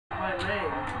today.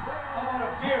 How about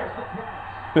a beer?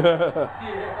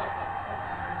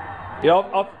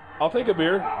 Yeah, I'll take a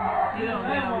beer. He don't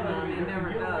have none. He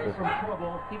never does.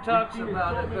 He talks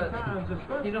about it,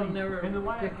 but he don't never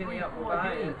pick any up and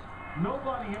buy it.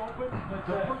 Nobody open, but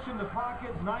they're pushing the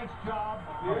pocket. Nice job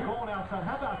of going outside.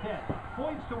 How about that?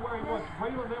 Points to where he wants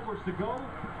Braylon Edwards to go.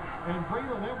 And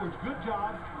Braylon Edwards, good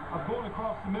job of going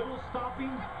across the middle, stopping,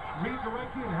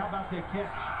 redirecting, and how about that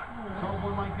catch?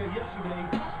 Someone like that yesterday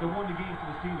that won the game for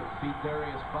the Steelers. Beat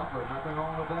Darius Butler. Nothing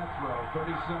wrong with that throw.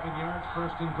 37 yards,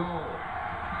 first and goal.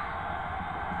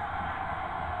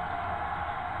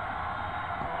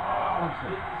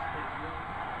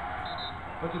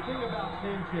 But the thing about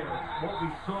Sanchez, what we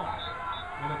saw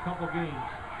in a couple games,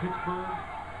 Pittsburgh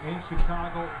and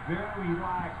Chicago, very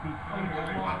relaxed. He played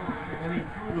slow, and he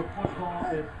threw the football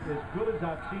as good as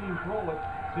I've seen him throw it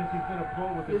since he's been a pro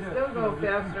with the You still go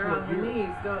faster on the knees,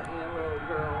 don't you, little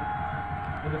girl?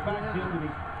 And the fact is that he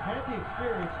had the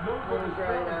experience, no good as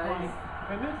fight.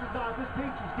 And this is not this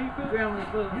Patriots defense. Grandma's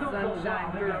little You don't know sunshine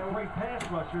why they got girl. great pass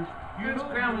rushers. You Here's know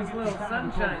Grandma's little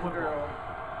sunshine girl.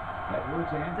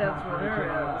 Edwards and That's what her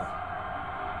is.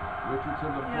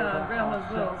 Richardson, the Yeah, Grandma's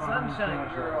little sunshine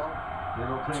girl.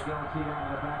 It'll take LT out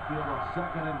of the backfield on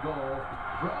second and goal.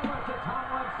 Throw it to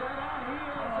Tomlinson, and he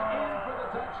is in for the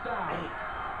touchdown.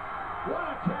 What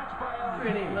a catch by LT.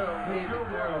 Pretty little baby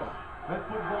girl. That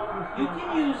football was You can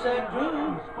use that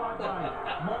too. Spot by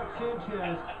Mark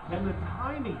Sanchez, and the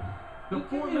timing, the You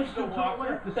can use formation the to walker.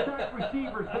 length, the stack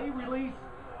receivers, they release.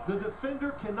 The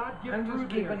defender cannot get I'm through just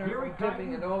keeping there. her Gary from tipping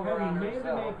Titan, it over heavy on man-to-man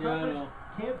herself. Yeah, I coverage, know.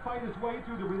 can't fight his way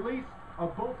through the release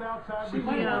of both outside She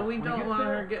receivers. Yeah, we When he don't gets want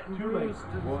there, her getting too late.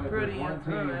 bruised Boy, as there's pretty one as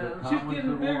her team that is. She's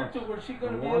getting bigger to where she's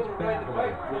going to be able to ride the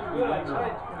bike pretty good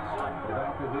outside. Back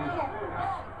to his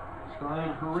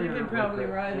starting career. She can probably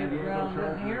with the ride San it Diego around in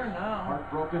Chargers. here now.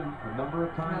 Heartbroken a number of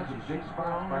times in big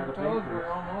spots by the Toes were Patriots.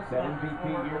 almost That on MVP the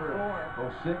floor year before.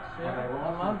 of 06 when Yeah, they a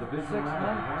lost month, in the 6 division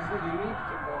round. months, 6 weeks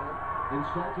ago.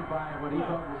 Insulted by what he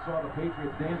thought saw the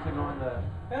Patriots dancing on the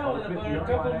Hell, in 50 about a yard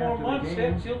couple line more after the months, game.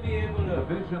 then she'll be able to.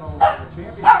 Divisional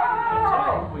championship a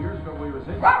couple years ago we was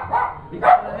in. He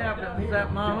got What happened? Is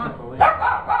that Mama?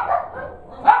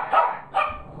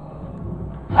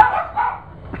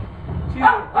 She's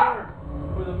a bird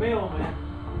for the mailman.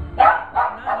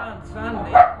 Not on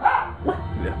Sunday.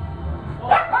 Yeah.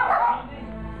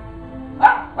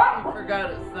 He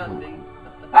forgot it's Sunday.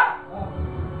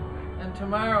 And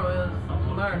tomorrow is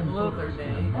Martin Luther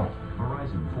Day.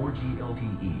 Verizon 4G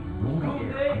LTE will be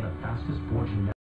air on the fastest 4G network.